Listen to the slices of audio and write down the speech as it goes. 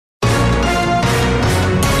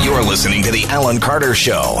You're listening to The Alan Carter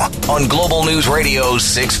Show on Global News Radio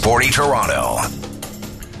 640 Toronto.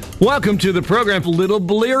 Welcome to the program. A little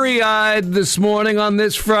bleary-eyed this morning on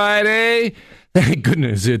this Friday. Thank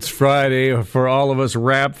goodness it's Friday for all of us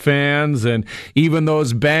rap fans and even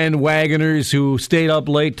those bandwagoners who stayed up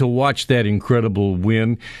late to watch that incredible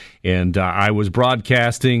win. And I was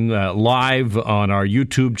broadcasting live on our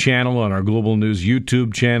YouTube channel, on our Global News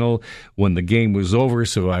YouTube channel, when the game was over.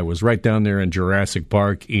 So I was right down there in Jurassic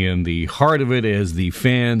Park in the heart of it as the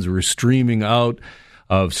fans were streaming out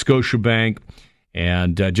of Scotiabank.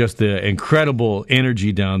 And just the incredible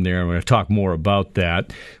energy down there. I'm going to talk more about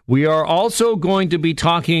that. We are also going to be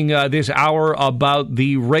talking this hour about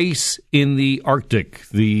the race in the Arctic,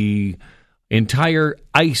 the entire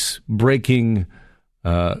ice-breaking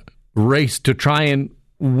race to try and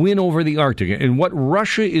win over the Arctic, and what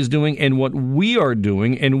Russia is doing and what we are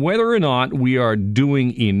doing, and whether or not we are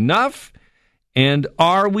doing enough, and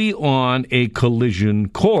are we on a collision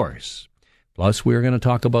course. Plus, we're going to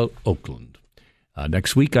talk about Oakland.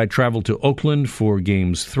 Next week, I travel to Oakland for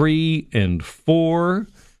Games 3 and 4.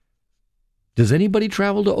 Does anybody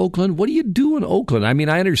travel to Oakland? What do you do in Oakland? I mean,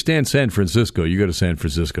 I understand San Francisco. You go to San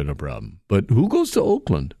Francisco, no problem. But who goes to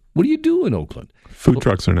Oakland? What do you do in Oakland? Food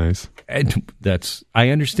trucks are nice. And I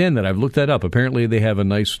understand that. I've looked that up. Apparently, they have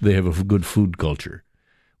a good food culture.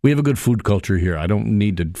 We have a good food culture here. I don't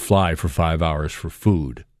need to fly for 5 hours for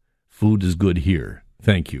food. Food is good here.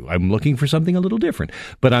 Thank you. I'm looking for something a little different.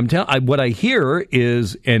 But what I hear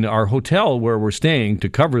is, in our hotel where we're staying to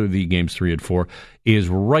cover the Games 3 and 4 is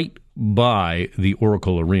right by the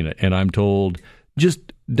Oracle Arena. And I'm told,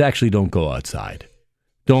 actually don't go outside.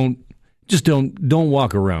 Don't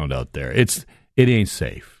walk around out there. It ain't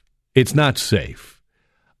safe. It's not safe.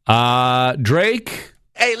 Drake?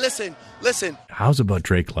 Hey, listen. How's about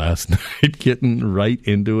Drake last night? Getting right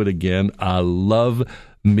into it again. I love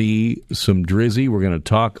me some Drizzy. We're going to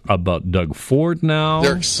talk about Doug Ford now.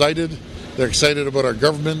 They're excited. They're excited about our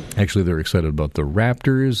government. Actually, they're excited about the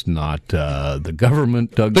Raptors, not the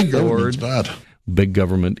government. Doug Big Ford. government's bad. Big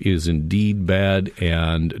government is indeed bad.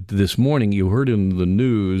 And this morning, you heard in the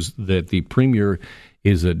news that the premier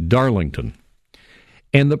is at Darlington.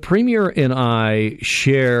 And the premier and I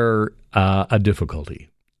share a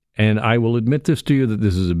difficulty. And I will admit this to you that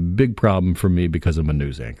this is a big problem for me because I'm a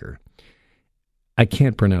news anchor. I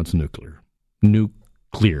can't pronounce nuclear.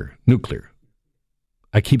 Nuclear.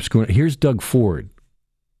 I keep screwing. Here's Doug Ford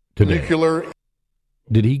today. Nuclear.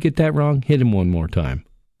 Did he get that wrong? Hit him one more time.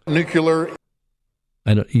 Nuclear.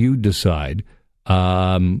 You decide.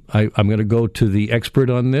 I'm going to go to the expert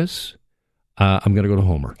on this. I'm going to go to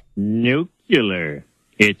Homer. Nuclear.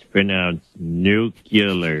 It's pronounced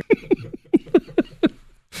nuclear.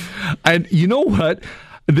 And you know what?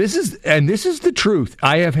 This is the truth.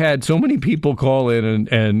 I have had so many people call in,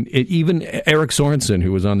 and even Eric Sorensen,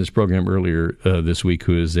 who was on this program earlier this week,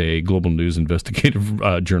 who is a global news investigative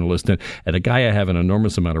journalist, and a guy I have an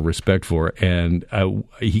enormous amount of respect for. And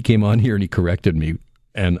he came on here and he corrected me,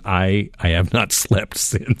 and I have not slept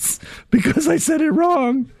since because I said it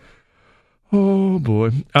wrong. Oh,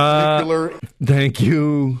 boy. Thank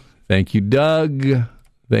you, Doug.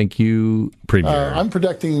 Thank you, Premier. I'm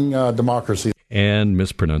protecting democracy. And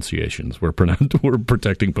mispronunciations. We're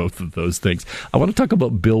protecting both of those things. I want to talk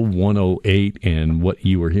about Bill 108 and what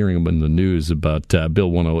you were hearing in the news about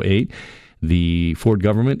Bill 108. The Ford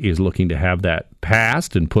government is looking to have that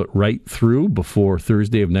passed and put right through before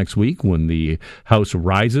Thursday of next week when the House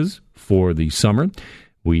rises for the summer.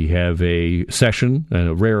 We have a session,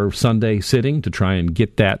 a rare Sunday sitting to try and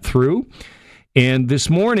get that through. And this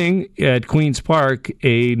morning at Queen's Park,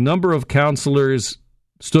 a number of councillors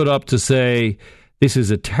stood up to say, this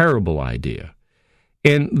is a terrible idea.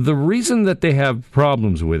 And the reason that they have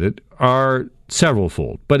problems with it are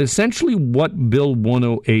severalfold. But essentially what Bill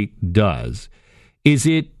 108 does is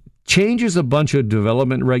it changes a bunch of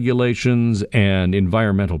development regulations and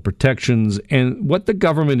environmental protections. And what the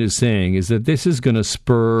government is saying is that this is going to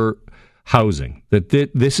spur housing, that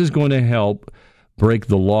this is going to help break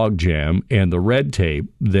the logjam and the red tape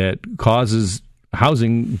that causes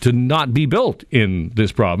housing to not be built in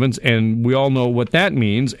this province, and we all know what that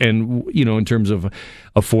means, and in terms of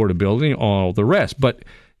affordability, all the rest. But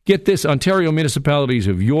get this: Ontario municipalities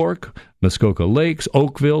of York, Muskoka Lakes,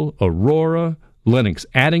 Oakville, Aurora,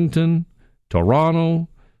 Lennox-Addington, Toronto,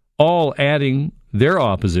 all adding their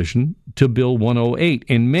opposition to Bill 108,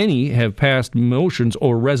 and many have passed motions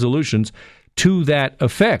or resolutions to that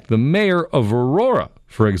effect. The mayor of Aurora,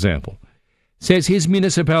 for example, says his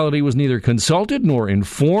municipality was neither consulted nor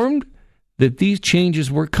informed that these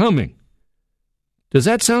changes were coming. Does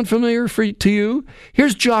that sound familiar to you?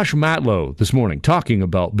 Here's Josh Matlow this morning talking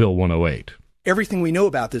about Bill 108. Everything we know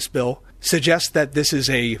about this bill suggests that this is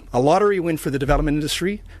a lottery win for the development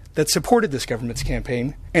industry that supported this government's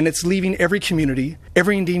campaign, and it's leaving every community,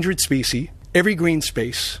 every endangered species, every green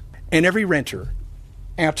space, and every renter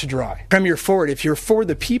out to dry. Premier Ford, if you're for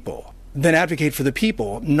the people, then advocate for the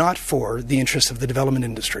people, not for the interests of the development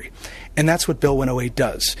industry. And that's what Bill 108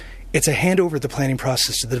 does. It's a handover of the planning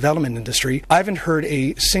process to the development industry. I haven't heard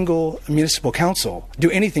a single municipal council do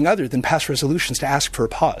anything other than pass resolutions to ask for a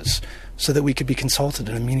pause so that we could be consulted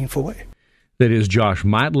in a meaningful way. That is Josh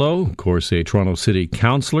Matlow, of course, a Toronto City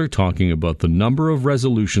councillor, talking about the number of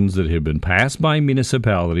resolutions that have been passed by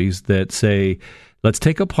municipalities that say, let's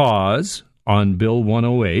take a pause on Bill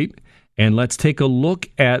 108 and let's take a look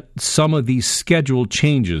at some of these schedule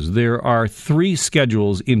changes. There are 3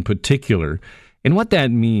 schedules in particular. And what that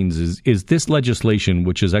means is this legislation,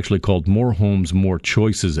 which is actually called More Homes, More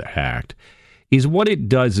Choices Act, is what it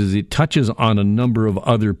does is it touches on a number of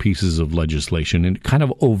other pieces of legislation and it kind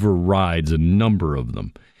of overrides a number of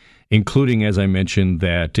them, including, as I mentioned,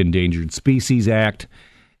 that Endangered Species Act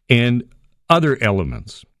and other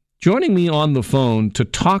elements. Joining me on the phone to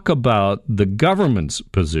talk about the government's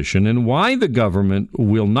position and why the government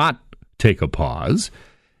will not take a pause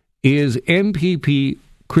is MPP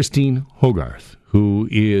Christine Hogarth, who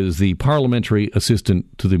is the parliamentary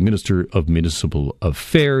assistant to the Minister of Municipal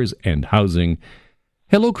Affairs and Housing.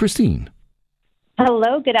 Hello, Christine.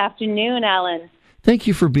 Hello, good afternoon, Alan. Thank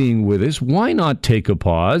you for being with us. Why not take a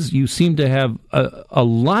pause? You seem to have a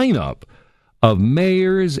lineup of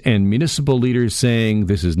mayors and municipal leaders saying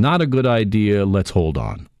this is not a good idea, let's hold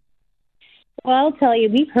on. Well, I'll tell you,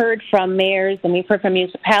 we've heard from mayors and we've heard from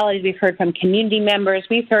municipalities, we've heard from community members,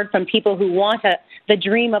 we've heard from people who want the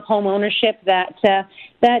dream of home ownership that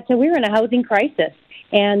we're in a housing crisis.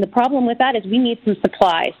 And the problem with that is we need some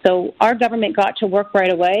supply. So our government got to work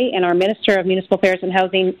right away, and our Minister of Municipal Affairs and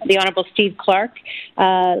Housing, the Honourable Steve Clark,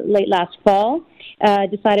 late last fall,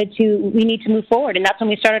 decided we need to move forward, and that's when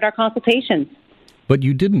we started our consultations. But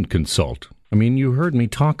you didn't consult. I mean, you heard me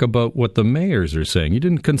talk about what the mayors are saying. You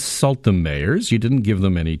didn't consult the mayors. You didn't give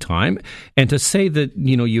them any time. And to say that,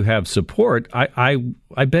 you have support, I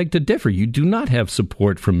beg to differ. You do not have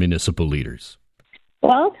support from municipal leaders.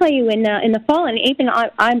 Well, I'll tell you, in the fall, and even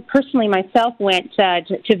I personally myself went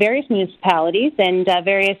to various municipalities and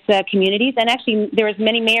various communities, and actually there was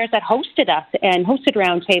many mayors that hosted us and hosted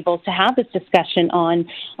roundtables to have this discussion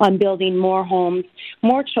on building more homes,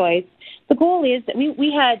 more choice. The goal is that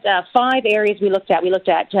we had 5 areas we looked at. We looked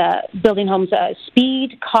at building homes,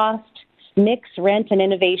 speed, cost, mix, rent, and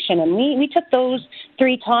innovation. And we took those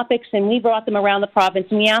 3 topics and we brought them around the province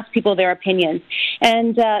and we asked people their opinions.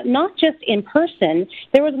 And not just in person,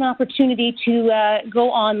 there was an opportunity to go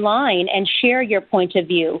online and share your point of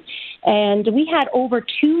view. And we had over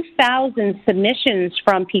 2,000 submissions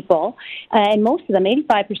from people, and most of them,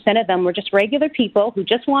 85% of them, were just regular people who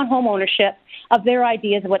just want home ownership, of their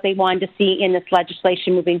ideas of what they wanted to see in this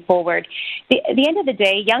legislation moving forward. At the end of the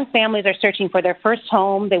day, young families are searching for their first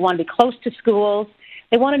home. They want to be close to schools.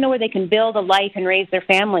 They want to know where they can build a life and raise their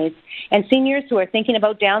families. And seniors who are thinking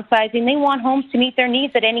about downsizing, they want homes to meet their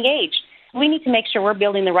needs at any age. We need to make sure we're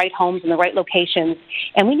building the right homes in the right locations,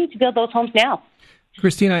 and we need to build those homes now.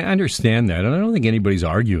 Christine, I understand that, and I don't think anybody's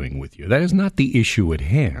arguing with you. That is not the issue at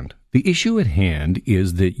hand. The issue at hand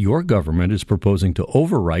is that your government is proposing to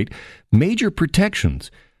overwrite major protections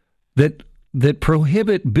that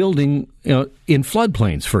prohibit building in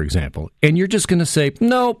floodplains, for example. And you're just going to say,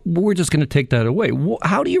 no, we're just going to take that away.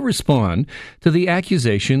 How do you respond to the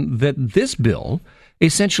accusation that this bill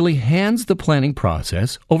essentially hands the planning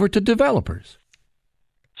process over to developers?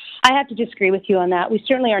 I have to disagree with you on that. We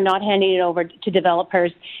certainly are not handing it over to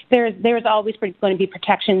developers. There's always going to be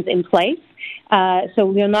protections in place. So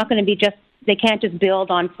we're not going to be they can't just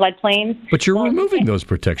build on floodplains. But you're removing those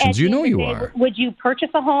protections. You know you are. Would you purchase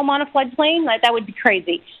a home on a floodplain? That would be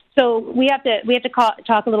crazy. So we have to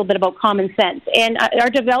talk a little bit about common sense. And our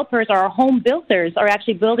developers, our home builders, are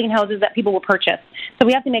actually building houses that people will purchase. So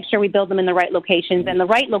we have to make sure we build them in the right locations. And the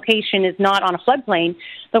right location is not on a floodplain.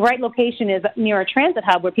 The right location is near a transit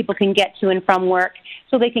hub where people can get to and from work,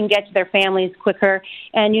 so they can get to their families quicker.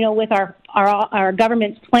 And with our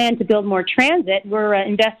government's plan to build more transit, we're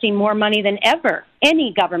investing more money than ever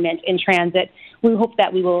any government in transit. We hope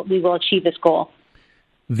that we will achieve this goal.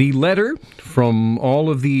 The letter from all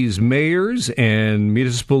of these mayors and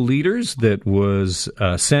municipal leaders that was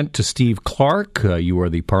sent to Steve Clark, you are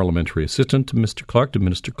the parliamentary assistant to Mr. Clark, to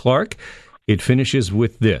Minister Clark, it finishes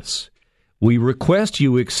with this. We request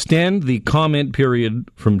you extend the comment period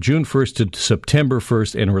from June 1st to September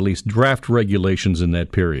 1st and release draft regulations in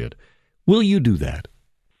that period. Will you do that?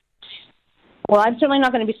 Well, I'm certainly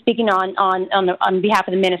not going to be speaking on behalf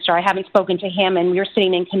of the minister. I haven't spoken to him, and we're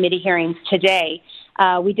sitting in committee hearings today.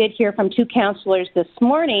 We did hear from two councillors this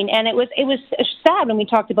morning, and it was sad when we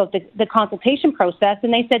talked about the consultation process,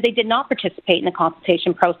 and they said they did not participate in the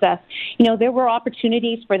consultation process. You know, there were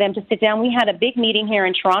opportunities for them to sit down. We had a big meeting here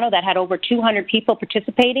in Toronto that had over 200 people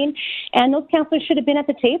participating, and those councillors should have been at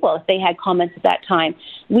the table if they had comments at that time.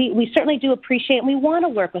 We certainly do appreciate it, and we want to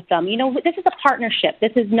work with them. You know, this is a partnership.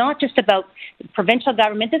 This is not just about provincial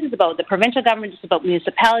government. This is about the provincial government. This is about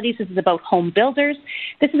municipalities. This is about home builders.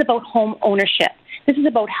 This is about home ownership. This is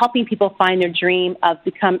about helping people find their dream of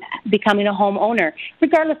becoming a homeowner,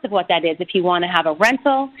 regardless of what that is. If you want to have a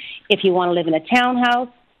rental, if you want to live in a townhouse,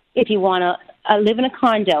 if you want to live in a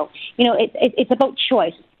condo. You know, it's about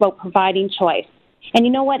choice, it's about providing choice. And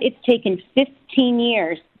you know what? It's taken 15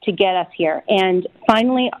 years to get us here. And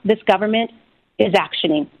finally, this government is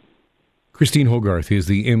actioning. Christine Hogarth is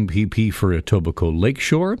the MPP for Etobicoke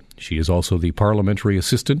Lakeshore. She is also the parliamentary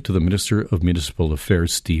assistant to the Minister of Municipal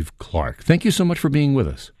Affairs, Steve Clark. Thank you so much for being with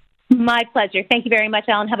us. My pleasure. Thank you very much,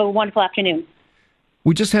 Alan. Have a wonderful afternoon.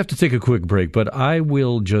 We just have to take a quick break, but I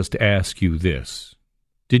will just ask you this.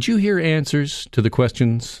 Did you hear answers to the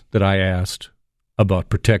questions that I asked about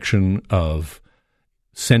protection of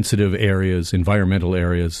sensitive areas, environmental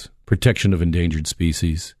areas, protection of endangered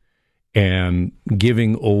species, and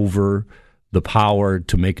giving over the power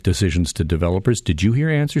to make decisions to developers? Did you hear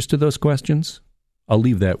answers to those questions? I'll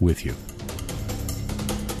leave that with you.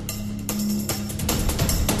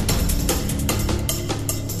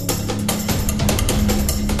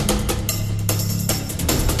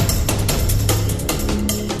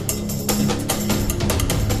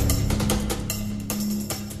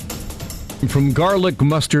 From garlic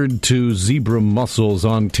mustard to zebra mussels,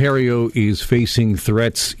 Ontario is facing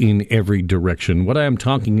threats in every direction. What I am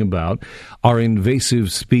talking about are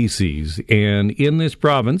invasive species. And in this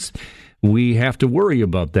province, we have to worry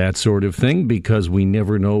about that sort of thing because we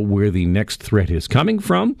never know where the next threat is coming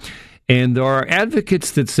from. And there are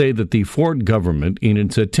advocates that say that the Ford government, in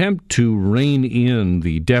its attempt to rein in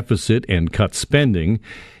the deficit and cut spending,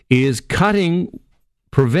 is cutting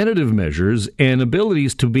preventative measures and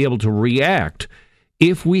abilities to be able to react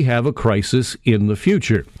if we have a crisis in the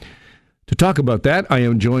future. To talk about that, I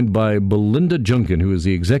am joined by Belinda Junkin, who is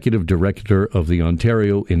the Executive Director of the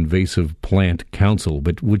Ontario Invasive Plant Council,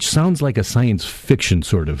 which sounds like a science fiction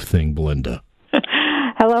sort of thing, Belinda.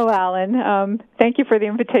 Hello, Alan. Thank you for the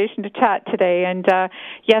invitation to chat today. And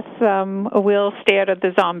yes, we'll stay out of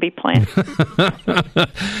the zombie plant.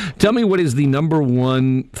 Tell me, what is the number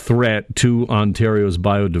one threat to Ontario's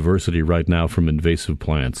biodiversity right now from invasive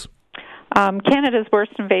plants? Canada's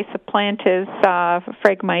worst invasive plant is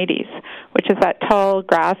Phragmites, which is that tall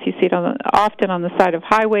grass. You see it often on the side of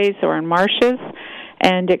highways or in marshes.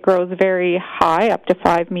 And it grows very high, up to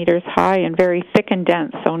 5 meters high, and very thick and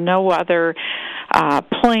dense. So no other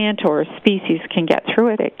plant or species can get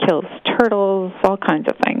through it. It kills turtles, all kinds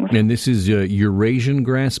of things. And this is a Eurasian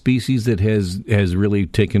grass species that has really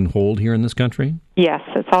taken hold here in this country? Yes,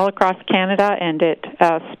 it's all across Canada, and it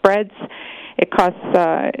spreads. It costs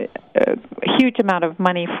a huge amount of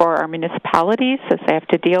money for our municipalities as they have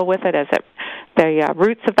to deal with it, as the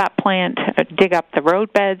roots of that plant dig up the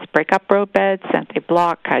road beds, break up road beds, and they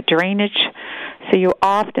block drainage. So you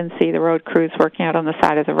often see the road crews working out on the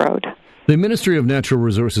side of the road. The Ministry of Natural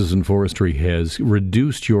Resources and Forestry has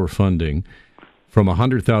reduced your funding from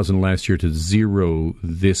 $100,000 last year to zero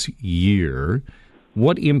this year.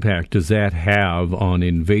 What impact does that have on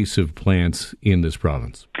invasive plants in this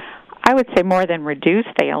province? I would say more than reduced.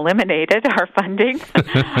 They eliminated our funding.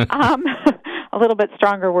 A little bit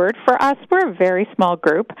stronger word for us. We're a very small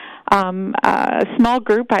group. A small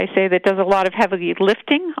group, I say, that does a lot of heavy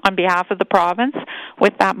lifting on behalf of the province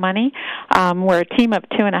with that money. We're a team of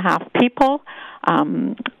 2.5 people.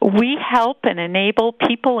 We help and enable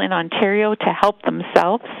people in Ontario to help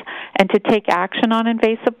themselves and to take action on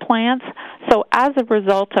invasive plants. So as a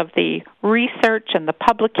result of the research and the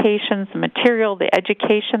publications, the material, the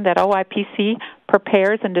education that OIPC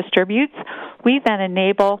prepares and distributes, we then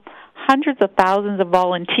enable hundreds of thousands of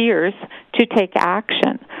volunteers to take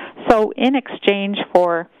action. So in exchange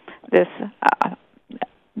for this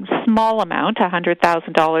small amount,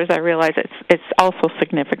 $100,000, I realize it's also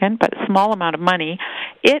significant, but a small amount of money,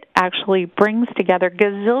 it actually brings together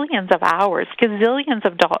gazillions of hours, gazillions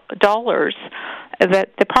of dollars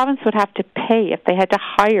that the province would have to pay if they had to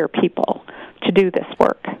hire people to do this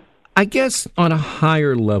work. I guess on a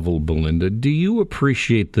higher level, Belinda, do you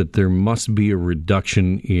appreciate that there must be a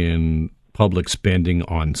reduction in public spending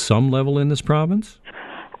on some level in this province?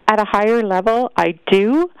 At a higher level, I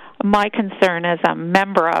do. My concern as a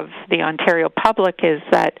member of the Ontario public is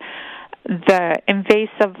that the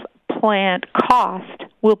invasive plant cost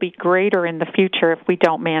will be greater in the future if we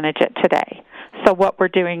don't manage it today. So what we're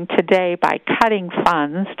doing today by cutting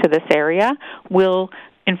funds to this area will,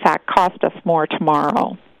 in fact, cost us more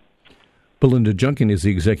tomorrow. Belinda Juncken is the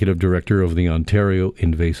Executive Director of the Ontario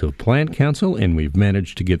Invasive Plant Council, and we've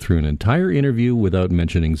managed to get through an entire interview without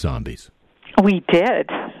mentioning zombies. We did.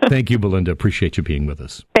 Thank you, Belinda. Appreciate you being with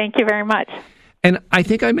us. Thank you very much. And I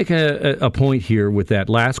think I make a point here with that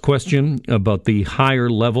last question about the higher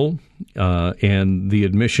level and the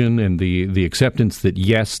admission and the acceptance that,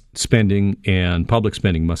 yes, spending and public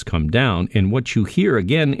spending must come down. And what you hear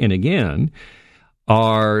again and again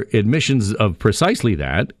are admissions of precisely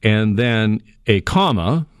that, and then a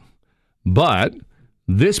comma, but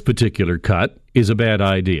this particular cut is a bad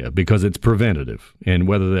idea because it's preventative. And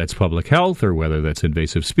whether that's public health or whether that's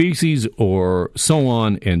invasive species or so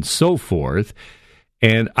on and so forth.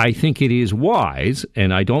 And I think it is wise,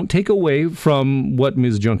 and I don't take away from what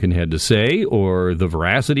Ms. Juncken had to say or the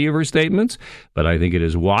veracity of her statements, but I think it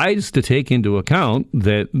is wise to take into account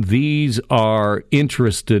that these are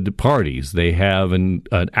interested parties. They have an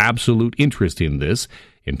absolute interest in this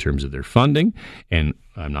in terms of their funding, and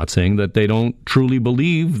I'm not saying that they don't truly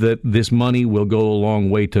believe that this money will go a long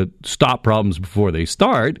way to stop problems before they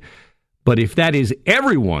start, but if that is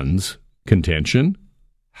everyone's contention,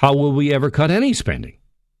 how will we ever cut any spending?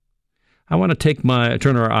 I want to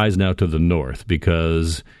turn our eyes now to the North,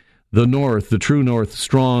 because the North, the true North,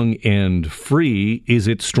 strong and free, is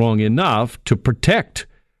it strong enough to protect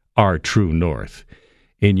our true North?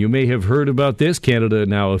 And you may have heard about this. Canada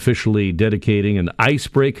now officially dedicating an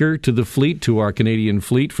icebreaker to the fleet, to our Canadian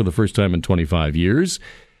fleet, for the first time in 25 years.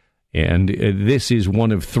 And this is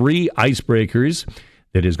one of 3 icebreakers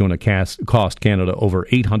that is going to cost Canada over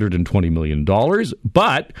 $820 million.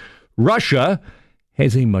 But Russia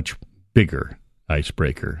has a much bigger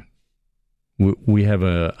icebreaker. We have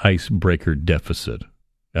an icebreaker deficit,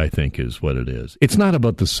 I think is what it is. It's not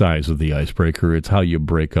about the size of the icebreaker. It's how you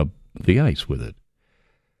break up the ice with it.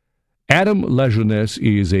 Adam Lajeunesse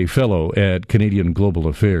is a fellow at Canadian Global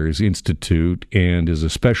Affairs Institute and is a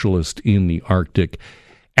specialist in the Arctic.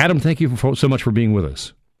 Adam, thank you so much for being with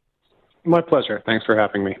us. My pleasure. Thanks for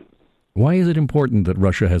having me. Why is it important that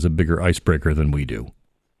Russia has a bigger icebreaker than we do?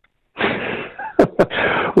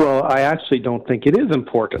 Well, I actually don't think it is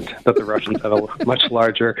important that the Russians have a much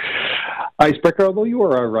larger icebreaker, although you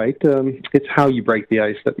are right. It's how you break the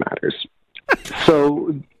ice that matters.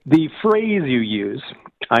 So the phrase you use,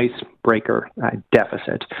 icebreaker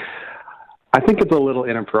deficit, I think it's a little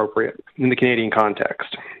inappropriate in the Canadian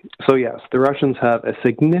context. So yes, the Russians have a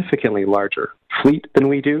significantly larger fleet than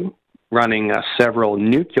we do, running several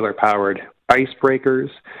nuclear-powered icebreakers,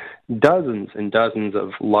 dozens and dozens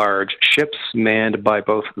of large ships manned by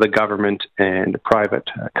both the government and private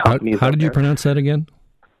companies. How did you pronounce that again?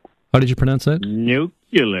 How did you pronounce that?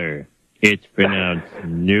 Nuclear. It's pronounced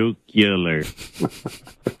nuclear.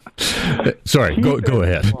 Sorry, go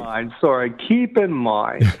ahead. Keep in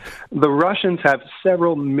mind, the Russians have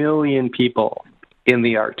several million people in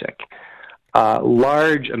the Arctic,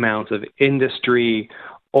 large amounts of industry,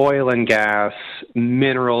 oil and gas,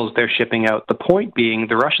 minerals they're shipping out. The point being,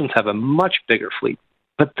 the Russians have a much bigger fleet,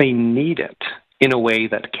 but they need it in a way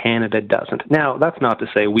that Canada doesn't. Now, that's not to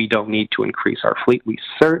say we don't need to increase our fleet. We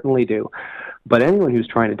certainly do. But anyone who's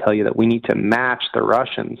trying to tell you that we need to match the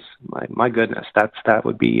Russians, my goodness, that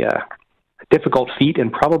would be a difficult feat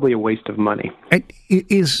and probably a waste of money.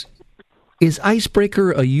 Is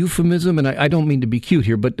icebreaker a euphemism? And I don't mean to be cute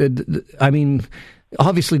here, but I mean,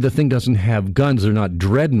 obviously the thing doesn't have guns. They're not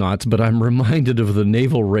dreadnoughts, but I'm reminded of the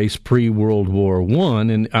naval race pre-World War I.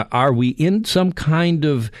 And are we in some kind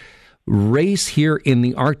of race here in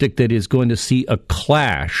the Arctic that is going to see a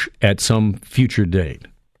clash at some future date?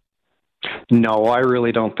 No, I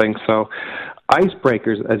really don't think so.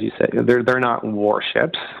 Icebreakers, as you say, they're not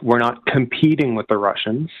warships. We're not competing with the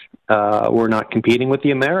Russians. We're not competing with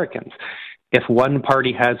the Americans. If one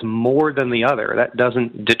party has more than the other, that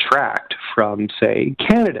doesn't detract from, say,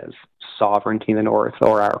 Canada's sovereignty in the North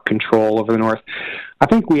or our control over the North. I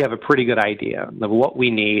think we have a pretty good idea of what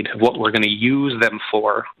we need, of what we're going to use them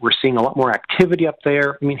for. We're seeing a lot more activity up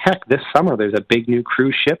there. I mean, heck, this summer there's a big new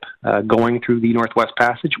cruise ship going through the Northwest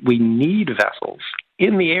Passage. We need vessels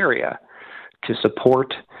in the area to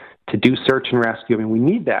support, to do search and rescue. I mean, we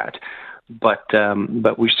need that. but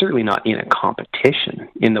we're certainly not in a competition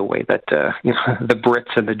in the way that the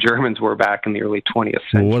Brits and the Germans were back in the early 20th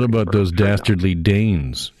century. Well, what about those dastardly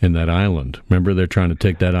Danes in that island? Remember, they're trying to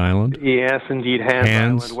take that island? Yes, indeed, Hans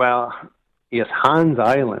Island. Well, yes, Hans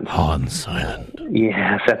Island. Hans Island.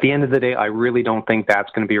 Yes, at the end of the day, I really don't think that's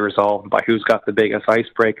going to be resolved by who's got the biggest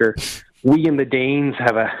icebreaker. We and the Danes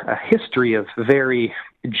have a history of very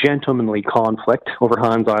gentlemanly conflict over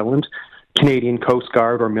Hans Island. Canadian Coast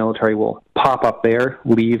Guard or military will pop up there,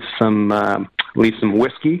 leave some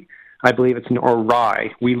whiskey. I believe it's or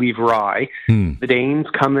rye. We leave rye. The Danes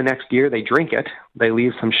come the next year. They drink it. They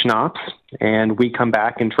leave some schnapps, and we come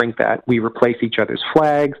back and drink that. We replace each other's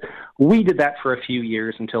flags. We did that for a few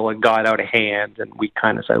years until it got out of hand, and we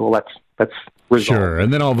kind of said, "Well, let's resolve." Sure,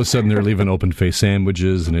 and then all of a sudden they're leaving open-faced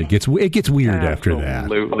sandwiches, and it gets weird after that.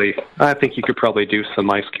 Absolutely. I think you could probably do some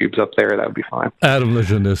ice cubes up there. That would be fine. Adam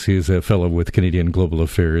Lejeunesse, he's a fellow with Canadian Global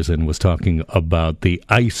Affairs and was talking about the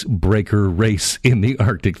icebreaker race in the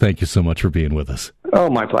Arctic. Thank you so much for being with us. Oh,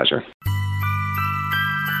 my pleasure.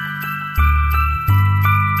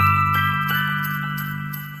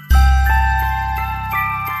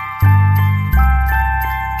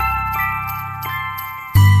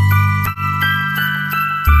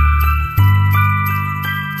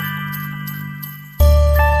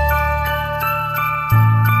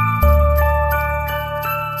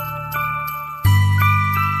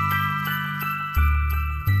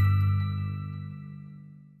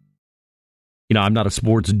 You know, I'm not a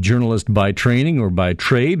sports journalist by training or by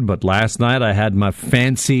trade, but last night I had my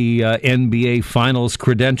fancy NBA Finals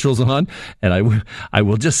credentials on, and I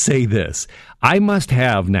will just say this. I must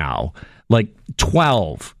have now like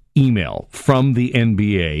 12 email from the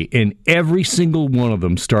NBA, and every single one of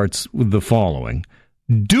them starts with the following.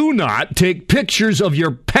 Do not take pictures of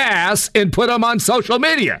your pass and put them on social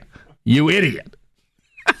media, you idiot.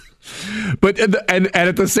 But and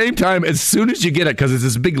at the same time, as soon as you get it, because it's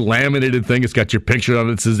this big laminated thing, it's got your picture on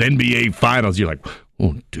it, it says NBA Finals, you're like,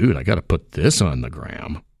 oh, dude, I got to put this on the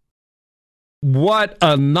gram. What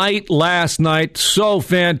a night last night. So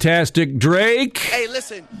fantastic. Drake. Hey,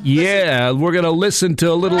 listen. Yeah, we're going to listen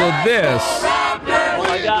to a little of this. Oh,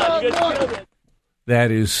 my God.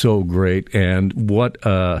 That is so great. And what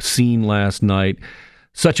a scene last night.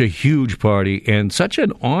 Such a huge party and such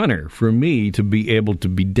an honor for me to be able to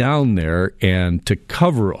be down there and to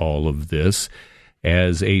cover all of this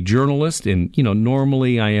as a journalist. And, you know,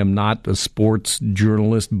 normally I am not a sports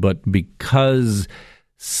journalist, but because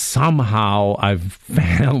somehow I've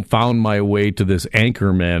found my way to this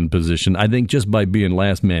anchorman position, I think just by being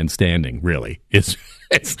last man standing, really. It's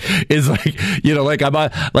like, you know, like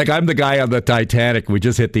I'm the guy on the Titanic. We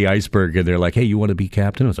just hit the iceberg, and they're like, "Hey, you want to be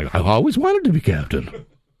captain?" I was like, "I always wanted to be captain."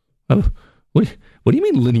 Oh, what do you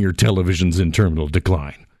mean linear television's in terminal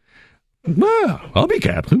decline? Well, I'll be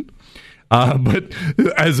captain. But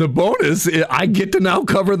as a bonus, I get to now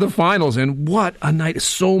cover the finals, and what a night!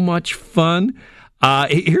 So much fun.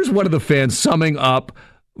 Here's one of the fans summing up.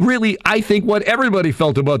 Really, I think what everybody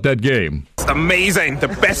felt about that game. It's amazing. The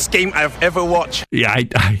best game I've ever watched. Yeah,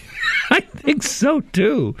 I think so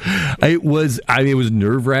too. It was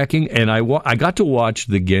nerve-wracking, and I got to watch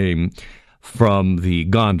the game from the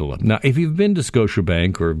gondola. Now, if you've been to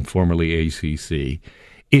Scotiabank or formerly ACC,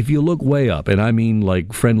 if you look way up, and I mean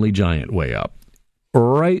like Friendly Giant way up,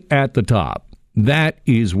 right at the top, that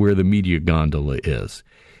is where the media gondola is.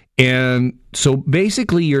 And so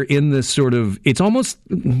basically you're in this sort of, it's almost,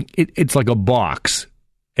 it's like a box,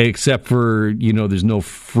 except for, you know, there's no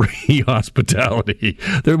free hospitality.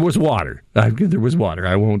 There was water.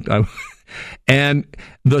 And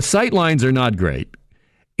the sight lines are not great.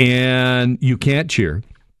 And you can't cheer.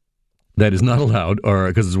 That is not allowed, or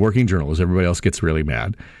because it's working journalists. Everybody else gets really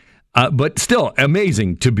mad. But still,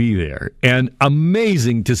 amazing to be there, and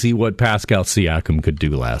amazing to see what Pascal Siakam could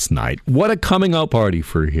do last night. What a coming out party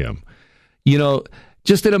for him. You know,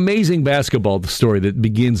 just an amazing basketball story that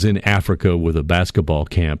begins in Africa with a basketball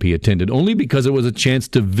camp he attended only because it was a chance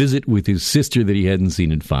to visit with his sister that he hadn't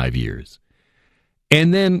seen in 5 years.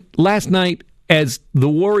 And then last night, as the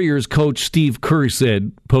Warriors coach Steve Kerr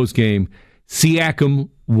said post-game, Siakam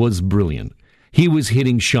was brilliant. He was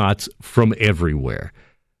hitting shots from everywhere.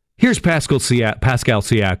 Here's Pascal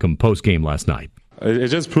Siakam post-game last night. It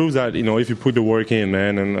just proves that, you know, if you put the work in,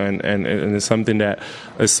 man, and it's something that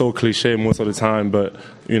is so cliche most of the time, but,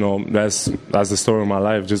 you know, that's the story of my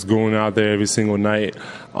life, just going out there every single night,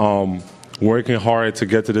 working hard to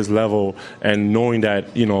get to this level and knowing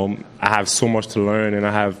that, you know, I have so much to learn and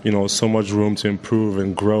I have, you know, so much room to improve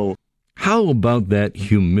and grow. How about that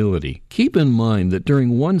humility? Keep in mind that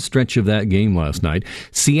during one stretch of that game last night,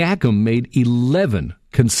 Siakam made 11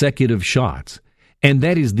 consecutive shots. And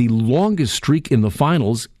that is the longest streak in the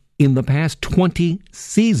finals in the past 20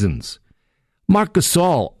 seasons. Marc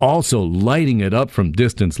Gasol also lighting it up from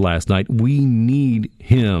distance last night. We need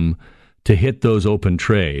him to hit those open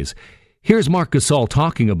trays. Here's Marc Gasol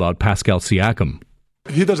talking about Pascal Siakam.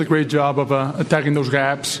 He does a great job of attacking those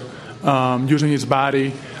gaps, using his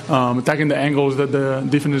body, attacking the angles that the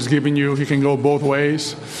defense is giving you. He can go both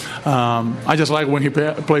ways. I just like when he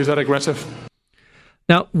plays that aggressive.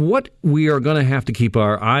 Now, what we are going to have to keep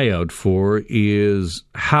our eye out for is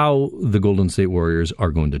how the Golden State Warriors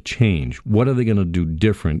are going to change. What are they going to do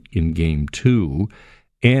different in Game 2?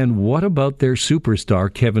 And what about their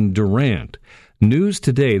superstar, Kevin Durant? News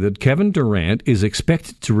today that Kevin Durant is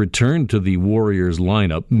expected to return to the Warriors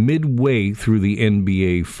lineup midway through the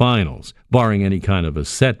NBA Finals, barring any kind of a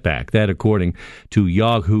setback. That, according to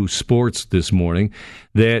Yahoo Sports this morning,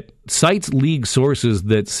 that cites league sources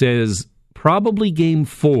that says probably Game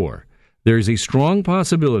 4. There's a strong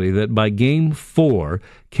possibility that by Game 4,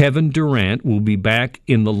 Kevin Durant will be back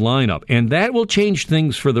in the lineup, and that will change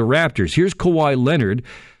things for the Raptors. Here's Kawhi Leonard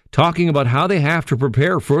talking about how they have to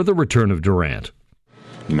prepare for the return of Durant.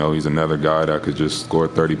 You know, he's another guy that could just score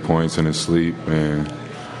 30 points in his sleep, and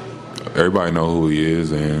everybody know who he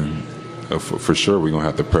is, and for sure we're going to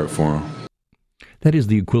have to prep for him. That is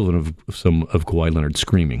the equivalent of some of Kawhi Leonard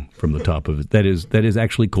screaming from the top of it. That is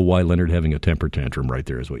actually Kawhi Leonard having a temper tantrum right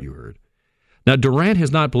there is what you heard. Now, Durant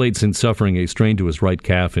has not played since suffering a strain to his right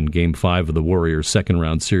calf in Game 5 of the Warriors'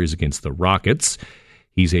 second-round series against the Rockets.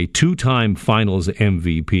 He's a two-time Finals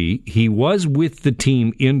MVP. He was with the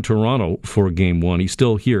team in Toronto for Game 1. He's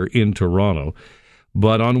still here in Toronto.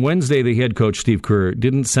 But on Wednesday, the head coach, Steve Kerr,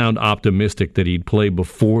 didn't sound optimistic that he'd play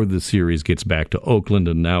before the series gets back to Oakland,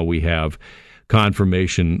 and now we have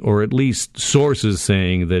confirmation, or at least sources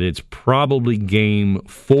saying that it's probably Game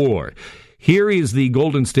 4. Here is the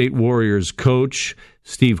Golden State Warriors coach,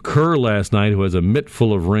 Steve Kerr, last night, who has a mitt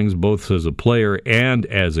full of rings both as a player and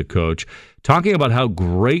as a coach, talking about how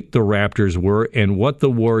great the Raptors were and what the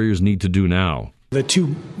Warriors need to do now. The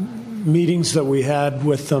two meetings that we had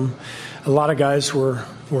with them, a lot of guys were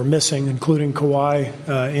missing, including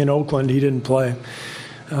Kawhi in Oakland. He didn't play.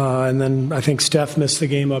 And then I think Steph missed the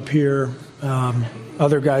game up here.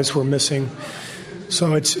 Other guys were missing.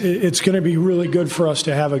 So it's going to be really good for us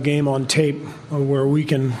to have a game on tape where we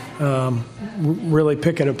can really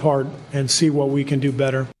pick it apart and see what we can do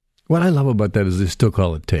better. What I love about that is they still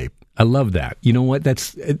call it tape. I love that. You know what?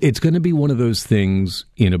 It's going to be one of those things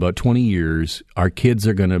in about 20 years. Our kids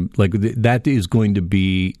are going to, like, that is going to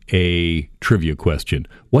be a trivia question.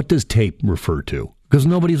 What does tape refer to? Because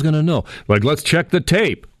nobody's going to know. Like, let's check the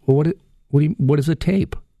tape. Well, what is a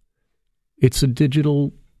tape? It's a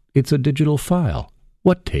digital file.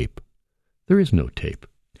 What tape? There is no tape.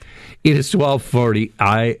 It is 12:40.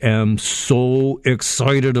 I am so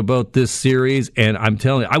excited about this series, and I'm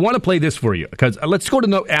telling you, I want to play this for you, because let's go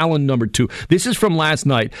to Allen number 2. This is from last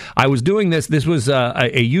night. I was doing this. This was a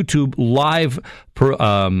YouTube live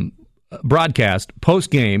broadcast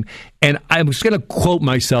post-game, and I'm just going to quote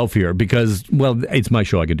myself here because, well, it's my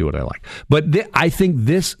show. I can do what I like. But I think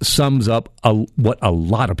this sums up what a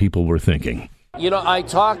lot of people were thinking. You know, I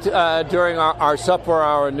talked during our supper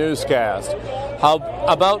hour newscast how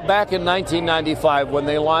about back in 1995 when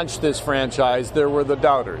they launched this franchise, there were the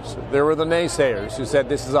doubters. There were the naysayers who said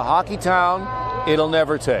this is a hockey town, it'll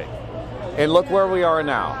never take. And look where we are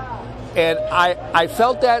now. And I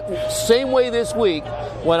felt that same way this week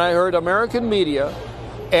when I heard American media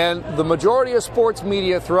and the majority of sports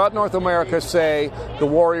media throughout North America say the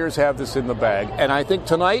Warriors have this in the bag. And I think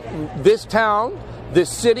tonight, this town, this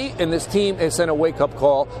city, and this team has sent a wake-up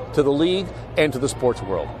call to the league and to the sports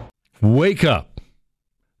world. Wake up,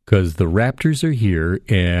 because the Raptors are here,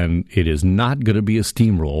 and it is not going to be a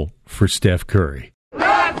steamroll for Steph Curry.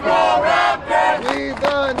 Let's go, Raptors! Leave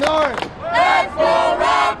the North! Let's go,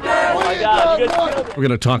 Raptors! Oh my God, We're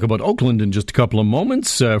going to talk about Oakland in just a couple of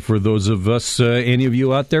moments. For those of us, any of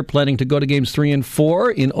you out there planning to go to games 3 and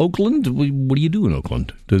 4 in Oakland, what do you do in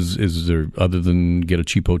Oakland? Is there, other than get a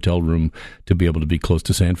cheap hotel room to be able to be close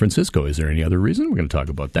to San Francisco, is there any other reason? We're going to talk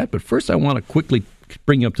about that. But first, I want to quickly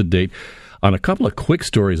bring you up to date on a couple of quick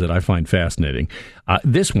stories that I find fascinating.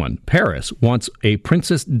 This one, Paris wants a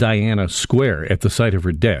Princess Diana Square at the site of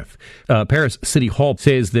her death. Paris City Hall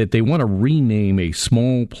says that they want to rename a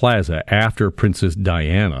small plaza after Princess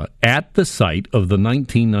Diana at the site of the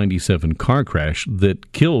 1997 car crash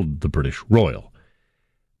that killed the British royal.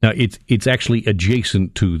 Now, it's actually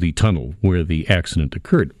adjacent to the tunnel where the accident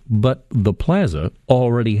occurred, but the plaza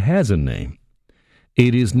already has a name.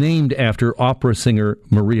 It is named after opera singer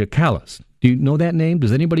Maria Callas. Do you know that name?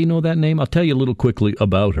 Does anybody know that name? I'll tell you a little quickly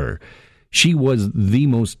about her. She was the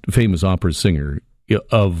most famous opera singer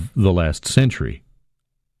of the last century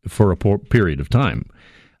for a period of time.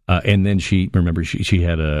 And then she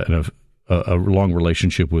had a long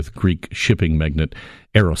relationship with Greek shipping magnate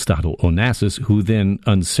Aristotle Onassis, who then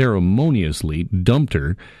unceremoniously dumped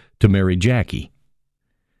her to marry Jackie.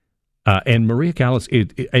 And Maria Callas,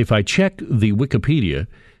 if I check the Wikipedia,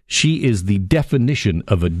 she is the definition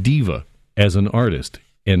of a diva as an artist,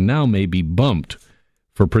 and now may be bumped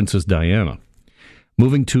for Princess Diana.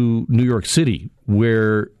 Moving to New York City,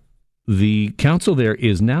 where the council there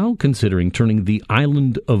is now considering turning the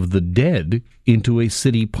Island of the Dead into a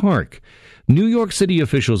city park. New York City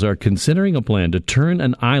officials are considering a plan to turn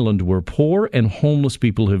an island where poor and homeless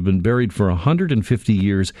people have been buried for 150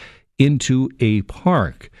 years into a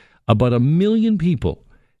park. About 1 million people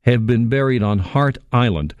have been buried on Hart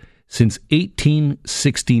Island since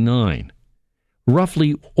 1869.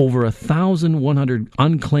 Roughly over 1,100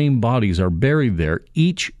 unclaimed bodies are buried there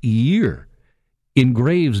each year in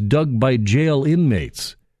graves dug by jail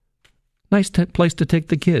inmates. Nice place to take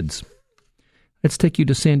the kids. Let's take you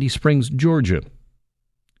to Sandy Springs, Georgia,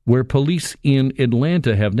 where police in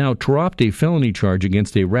Atlanta have now dropped a felony charge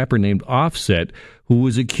against a rapper named Offset, who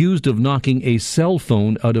was accused of knocking a cell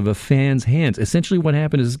phone out of a fan's hands. Essentially what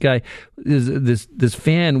happened is this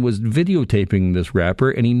fan was videotaping this rapper,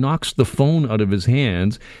 and he knocks the phone out of his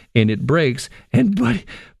hands, and it breaks, and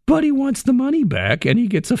Buddy wants the money back, and he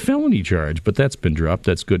gets a felony charge. But that's been dropped.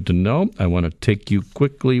 That's good to know. I want to take you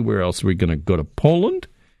quickly. Where else are we going to go? To Poland?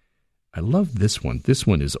 I love this one. This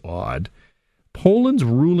one is odd. Poland's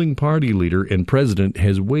ruling party leader and president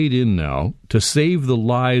has weighed in now to save the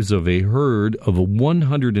lives of a herd of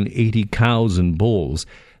 180 cows and bulls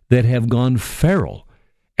that have gone feral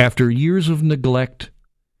after years of neglect.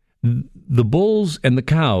 The bulls and the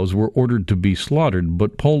cows were ordered to be slaughtered,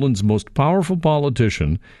 but Poland's most powerful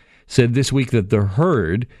politician said this week that the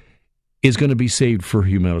herd is going to be saved for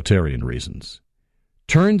humanitarian reasons.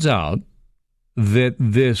 Turns out that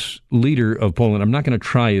this leader of Poland, I'm not going to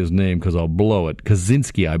try his name because I'll blow it,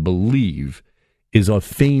 Kaczynski, I believe, is a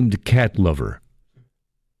famed cat lover.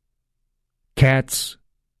 Cats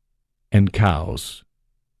and cows.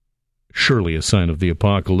 Surely a sign of the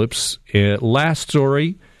apocalypse. Last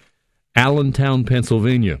story, Allentown,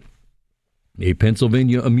 Pennsylvania. A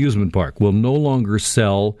Pennsylvania amusement park will no longer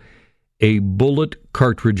sell a bullet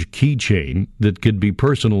cartridge keychain that could be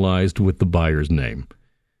personalized with the buyer's name.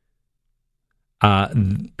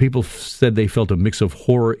 People said they felt a mix of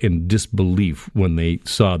horror and disbelief when they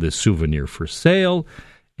saw this souvenir for sale,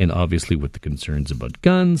 and obviously with the concerns about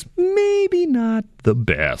guns, maybe not the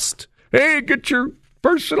best. Hey, get your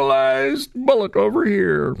personalized bullet over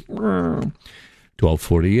here.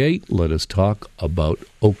 12:48, let us talk about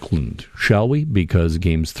Oakland, shall we? Because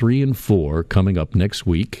games 3 and 4 coming up next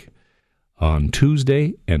week on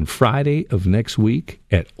Tuesday and Friday of next week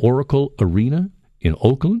at Oracle Arena in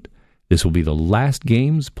Oakland. This will be the last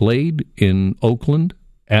games played in Oakland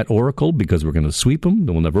at Oracle because we're going to sweep them.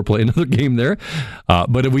 We'll never play another game there.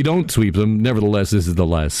 But if we don't sweep them, nevertheless, this is the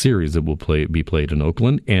last series that will be played in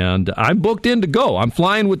Oakland. And I'm booked in to go. I'm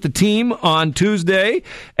flying with the team on Tuesday,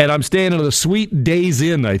 and I'm staying at a sweet Days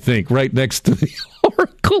Inn, I think, right next to the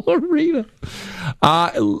Oracle Arena.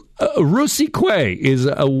 Rusi Quay is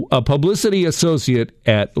a publicity associate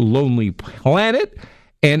at Lonely Planet,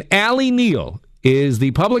 and Allie Neal is the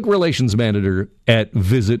public relations manager at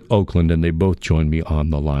Visit Oakland, and they both join me on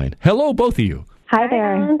the line. Hello, both of you. Hi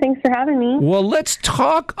there. Thanks for having me. Well, let's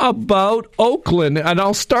talk about Oakland, and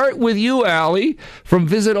I'll start with you, Allie, from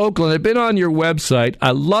Visit Oakland. I've been on your website. I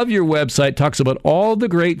love your website. It talks about all the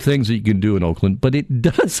great things that you can do in Oakland, but it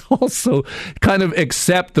does also kind of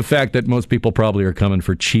accept the fact that most people probably are coming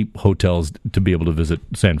for cheap hotels to be able to visit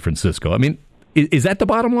San Francisco. I mean, is that the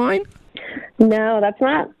bottom line? No, that's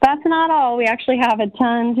not all. We actually have a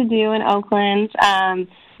ton to do in Oakland.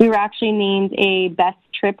 We were actually named a best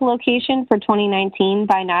trip location for 2019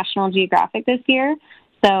 by National Geographic this year.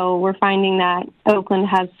 So we're finding that Oakland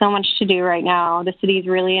has so much to do right now. The city's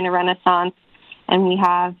really in a renaissance, and we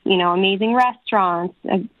have, amazing restaurants,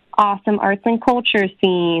 an awesome arts and culture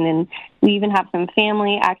scene, and we even have some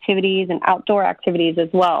family activities and outdoor activities as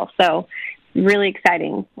well. So really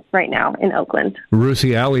exciting right now in Oakland.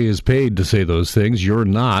 Rusi, Allie is paid to say those things. You're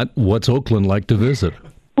not. What's Oakland like to visit?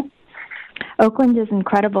 Oakland is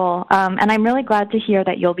incredible, and I'm really glad to hear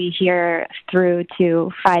that you'll be here through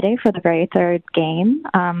to Friday for the very third game,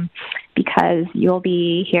 because you'll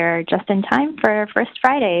be here just in time for First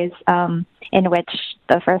Fridays, in which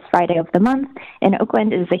the first Friday of the month in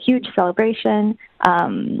Oakland is a huge celebration.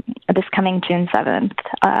 this coming June 7th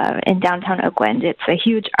in downtown Oakland. It's a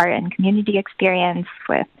huge art and community experience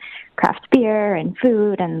with craft beer and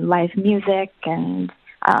food and live music and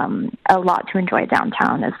a lot to enjoy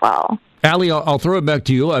downtown as well. Allie, I'll throw it back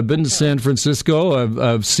to you. I've been to San Francisco.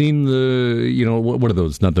 I've seen what are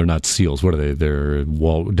those? They're not seals. What are they? They're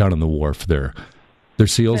down on the wharf there. They're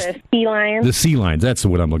seals? The sea lions. The sea lions. That's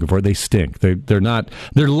what I'm looking for. They stink. They're not.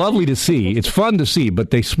 They're lovely to see. It's fun to see,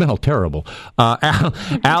 but they smell terrible.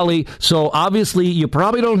 Allie, so obviously you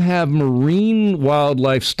probably don't have marine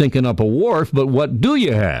wildlife stinking up a wharf, but what do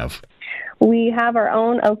you have? We have our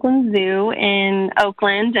own Oakland Zoo in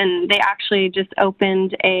Oakland, and they actually just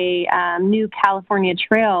opened a new California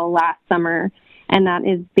Trail last summer, and that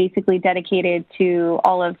is basically dedicated to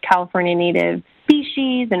all of California native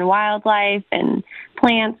species and wildlife and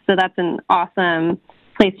plants. So that's an awesome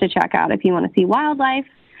place to check out if you want to see wildlife.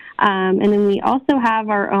 And then we also have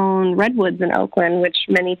our own redwoods in Oakland, which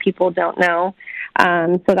many people don't know.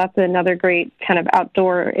 So that's another great kind of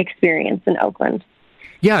outdoor experience in Oakland.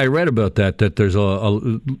 Yeah, I read about that there's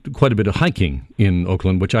quite a bit of hiking in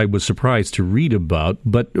Oakland, which I was surprised to read about.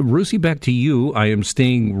 But, Rusi, back to you. I am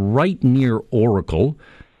staying right near Oracle.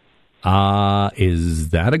 Is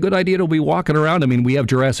that a good idea to be walking around? I mean, we have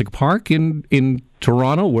Jurassic Park in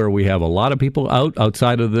Toronto where we have a lot of people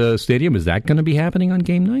outside of the stadium. Is that going to be happening on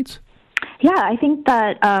game nights? Yeah, I think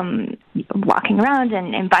that walking around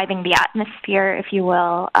and imbibing the atmosphere, if you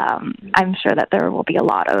will, I'm sure that there will be a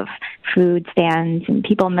lot of food stands and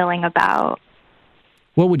people milling about.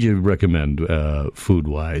 What would you recommend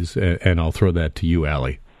food-wise? And I'll throw that to you,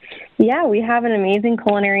 Allie. Yeah, we have an amazing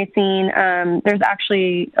culinary scene. There's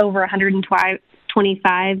actually over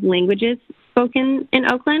 125 languages spoken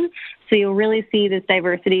in Oakland, so you'll really see this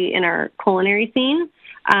diversity in our culinary scene.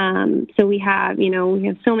 So we have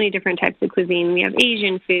so many different types of cuisine. We have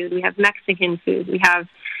Asian food, we have Mexican food, we have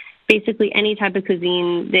basically any type of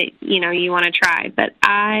cuisine that, you want to try. But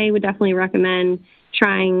I would definitely recommend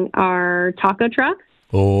trying our taco truck.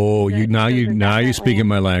 Oh, now you're speaking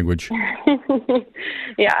my language.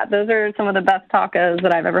 Yeah, those are some of the best tacos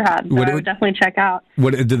that I've ever had. So I would definitely check out.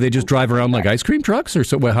 What do they just drive around like ice cream trucks, or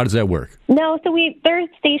so? How does that work? No, so they're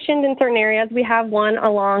stationed in certain areas. We have one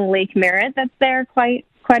along Lake Merritt that's there quite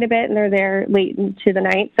a bit, and they're there late into the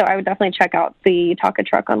night. So I would definitely check out the taco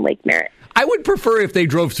truck on Lake Merritt. I would prefer if they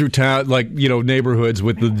drove through town, like neighborhoods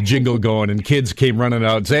with the jingle going, and kids came running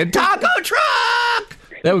out saying "Taco truck."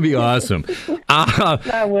 That would be awesome.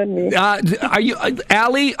 That would be.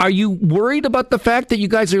 Allie, are you worried about the fact that you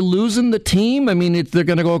guys are losing the team? I mean, they're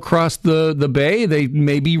going to go across the bay. They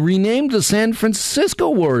may be renamed the San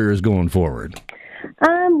Francisco Warriors going forward.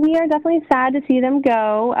 We are definitely sad to see them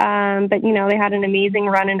go. But, they had an amazing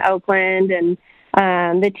run in Oakland, and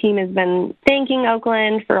the team has been thanking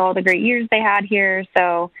Oakland for all the great years they had here.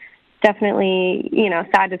 So definitely,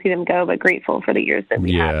 sad to see them go, but grateful for the years that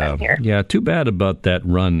we had them here. Yeah, too bad about that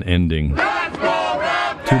run ending.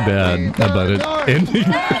 Too bad about it ending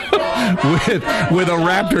with a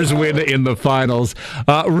Raptors win in the finals.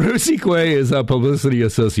 Rusi Quay is a publicity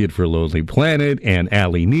associate for Lonely Planet, and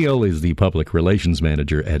Allie Neal is the public relations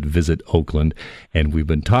manager at Visit Oakland. And we've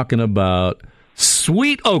been talking about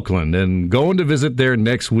sweet Oakland and going to visit there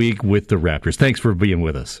next week with the Raptors. Thanks for being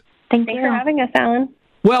with us. Thanks for having us, Alan.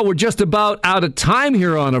 Well, we're just about out of time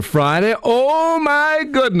here on a Friday. Oh, my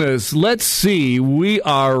goodness. Let's see. We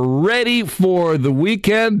are ready for the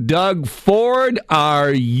weekend. Doug Ford,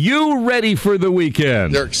 are you ready for the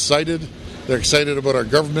weekend? They're excited. They're excited about our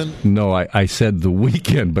government. No, I said the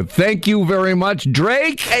weekend, but thank you very much,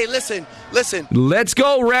 Drake. Hey, listen. Let's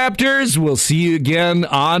go, Raptors. We'll see you again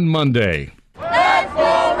on Monday. Let's go,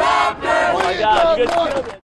 Raptors! Oh, my God.